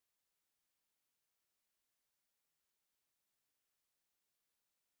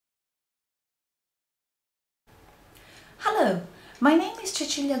Hello, my name is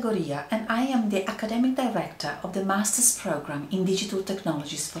Cecilia Goria and I am the Academic Director of the Master's Programme in Digital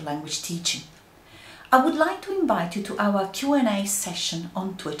Technologies for Language Teaching. I would like to invite you to our Q&A session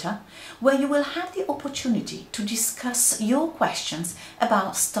on Twitter, where you will have the opportunity to discuss your questions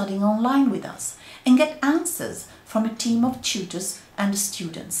about studying online with us and get answers from a team of tutors and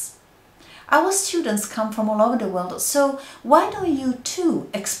students. Our students come from all over the world, so why don't you too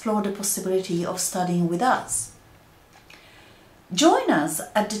explore the possibility of studying with us? Join us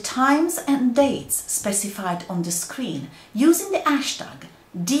at the times and dates specified on the screen using the hashtag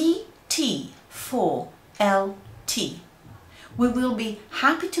DT4LT. We will be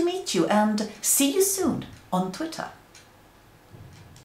happy to meet you and see you soon on Twitter.